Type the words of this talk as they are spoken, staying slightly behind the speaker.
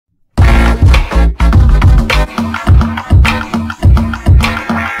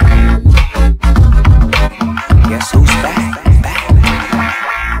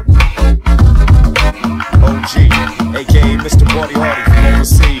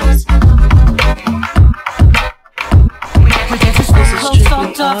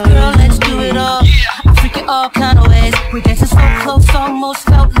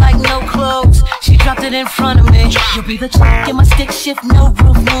it in front of me. You'll be the truck in my stick shift, no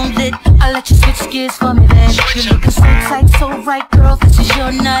roof, moonlit. I'll let you switch gears for me then. You're looking so tight, so right, girl, this is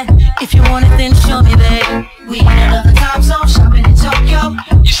your night. If you want it, then show me that. We in another time zone, shopping in Tokyo.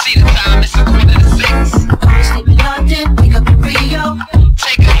 You see the time, it's 5:45. I sleep in London, wake up in Rio.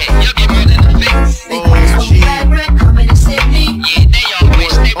 Take a hit, you'll get murdered in the face. Big boys from Fabric, coming to Sydney. Yeah, they all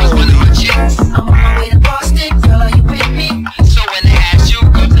wish they was one of my chicks. I'm on my way to Boston, girl, are you with me? So when they ask you,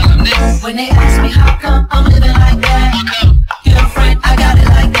 go tell them this. When they ask me how come I'm living like that, How come? girlfriend, I got it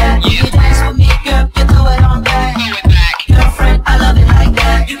like that. Yeah. You dance with me, girl, you throw it on back. Throw it back. Girlfriend, I love it like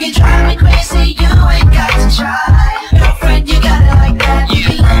that. You can drive me crazy, you ain't got to try. Girlfriend, you got it like that. Yeah.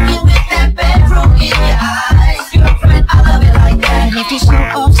 You love me with that bedroom in your eyes. Girlfriend, I love it like that. And if you show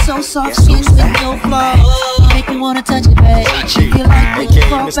off so soft skin with no flaws, you make me wanna touch it, babe. If you like when you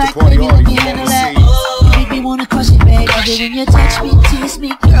fall back, baby, let me handle that. You make me wanna crush it, babe. Every when you touch me, tease me,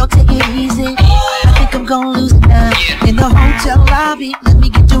 girl, take it easy. I think I'm gonna lose it now. In the hotel lobby, let me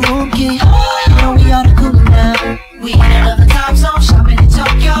get the room key. You know we ought to cool it now. We in another time zone, shopping in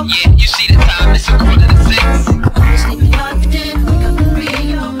Tokyo. Yeah, you see the time, it's 5:45. I'm sleeping in London, wake up in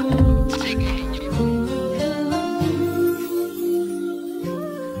Rio. Take a hit, you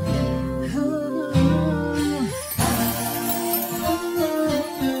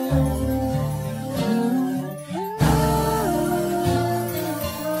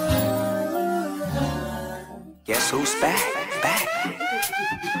Guess who's back?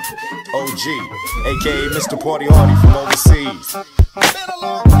 OG, aka Mr. Party Hardy from overseas.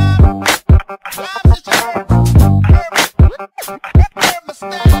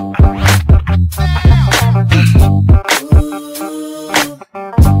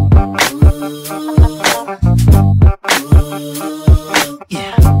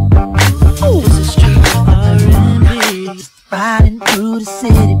 Riding through the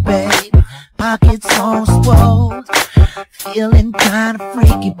city, babe. Pockets on swole. Feeling kinda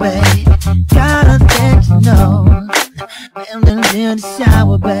freaky, babe. Gotta let you know. Feeling in the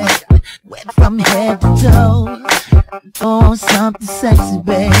shower, babe. Wet from head to toe. Oh, something sexy,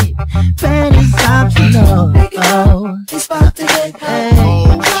 babe. Panties optional. Oh, it's about to get hey.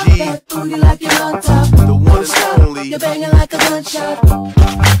 Drop that booty like you're on top. The one and only. You're banging like a gunshot.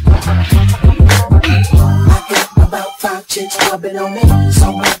 I got about 5 chicks rubbing on me.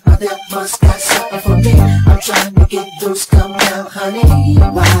 Someone out there must got something for me. I'm trying to get loose, come down, honey.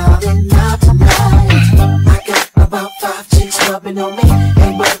 Wildin' out tonight. I got about 5 chicks rubbing on me.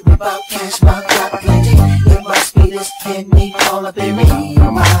 Ain't worried about cash, my got plenty. It must be this penny all up in me.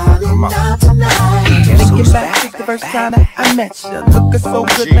 Wildin' out tonight. Thinking back to the first time that I met you, looking so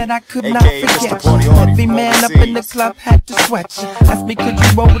good that I could not forget you. Every man up in the club had to sweat you. Asked me, could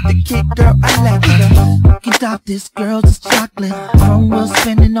you roll with the kid, girl? I let you. Can't stop this, girl, just chocolate. From wheel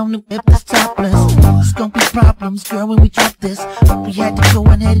spinning on the whip, that's topless. It's gonna be problems, girl, when we drop this. But we had to go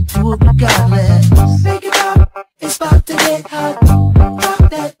and head into it regardless. Make it up, it's about to get hot. Drop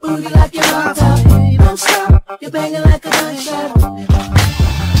that booty like you're on top. Don't stop, you're banging like a gunshot.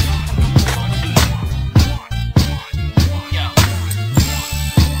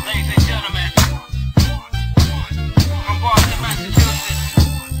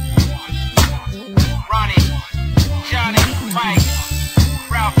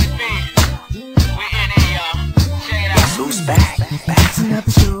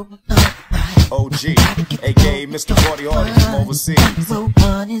 OG, aka Mr. Party Hardy from overseas. So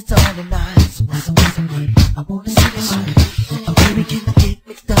fun is all the night. I wanna see the shit. Oh, baby, can I get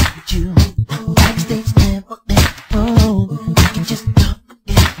mixed up with you? Backstage never let go. We can just talk and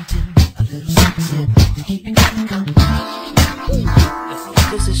get into a little something to keep it going.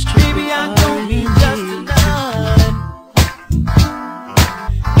 This is true. Baby, I don't need just tonight.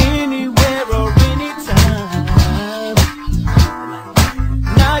 Anywhere or anytime.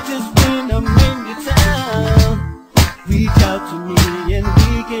 Not just when I'm in your town. Reach out to me and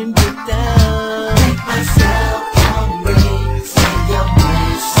we can get down. Make myself hungry. Say your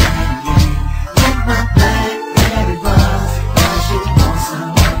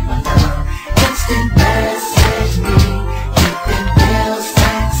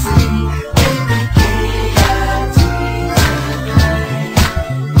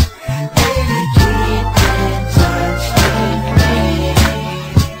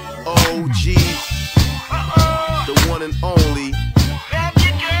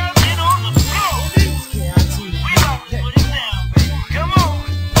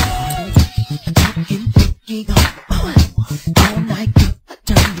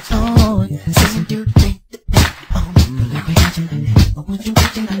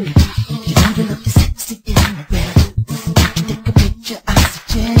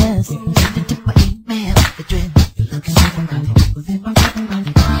Baby,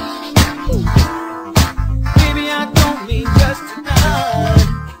 I don't mean just tonight.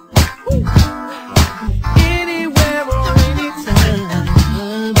 Anywhere or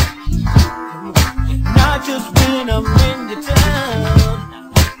anytime. Not just when I'm in your town.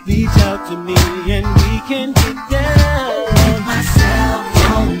 Reach out to me and we can get down. Make myself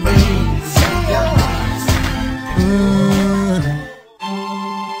only.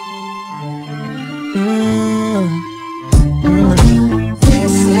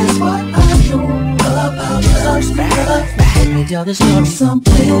 This is what I know about love. Let me tell the story.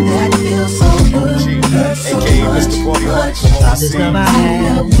 Something that feels so good, hurts so much. About this love I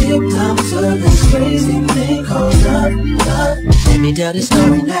had. I'm victim to this crazy thing called love. Let me tell the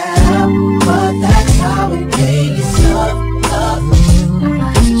story now, but that's how it came. It's love.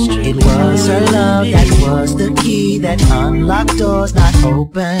 It was her love that was the key that unlocked doors not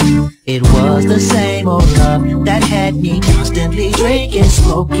open. It was the same old love that had me constantly drinking,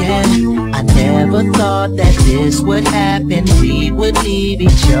 smoking. I never thought that this would happen, we would leave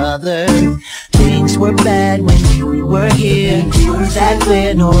each other. Things were bad when you were here, that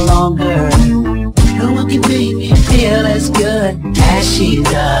we're no longer. No one can make me feel as good as she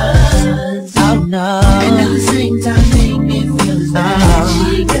does. Oh no. And at the same time make me feel as bad as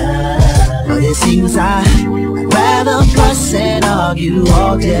she does. But it seems I'd rather fuss and argue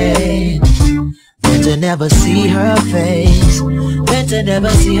all day than to never see her face, than to never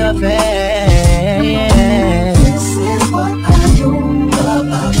see her face. This is what I know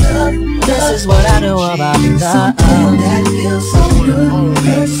about love. This is what I know about love. Something that feels so good,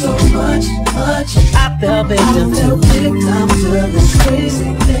 hurts so much. I fell victim to this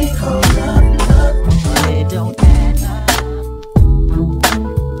crazy thing called love. It don't add up.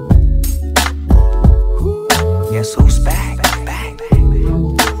 Guess who's back?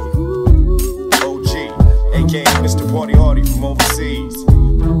 OG, aka Mr. Party Hardy from overseas.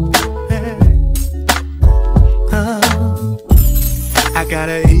 I got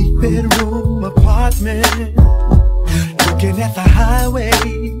an 8-bedroom apartment, looking at the highway,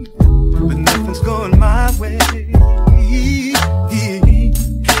 but nothing's going my way.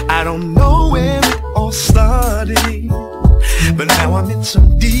 I don't know where it all started, but now I'm in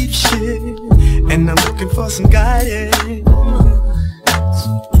some deep shit, and I'm looking for some guidance.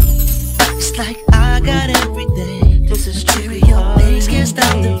 It's like I got everything. This is trivial. Things can't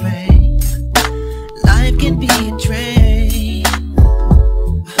stop the rain. Life can be a drain.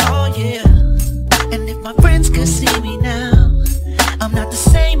 Oh yeah. And if my friends could see me now, I'm not the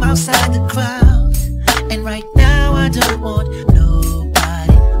same outside the crowd. And right now I don't want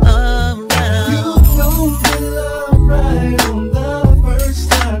nobody around. You don't feel alright on the first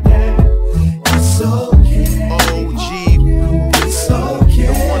time, yeah. It's okay. OG, It's okay.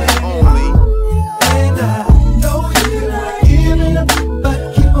 the one and only. And I know you're not giving up, but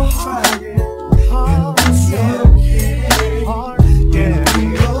keep on trying. And it's okay. Yeah,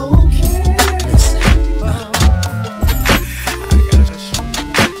 it's okay.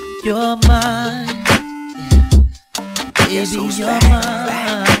 You're mine, baby, you're mine.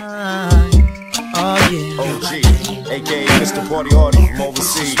 Oh yeah. OG, aka Mr. Party Hardy from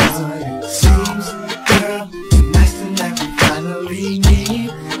overseas. Seems, girl, nice that we finally meet.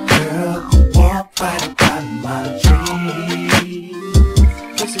 Girl, walk right by my dream.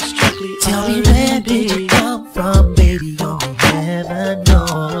 This is strictly Tell me where did you come from, baby? Only heaven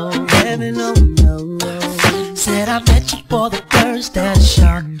knows. heaven, oh no. Said I met you for the first and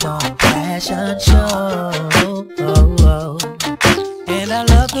shunned on fashion show. And I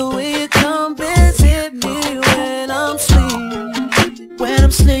love the way you come visit me when I'm sleeping. When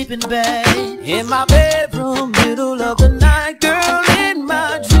I'm sleeping, babe, In my bedroom, middle of the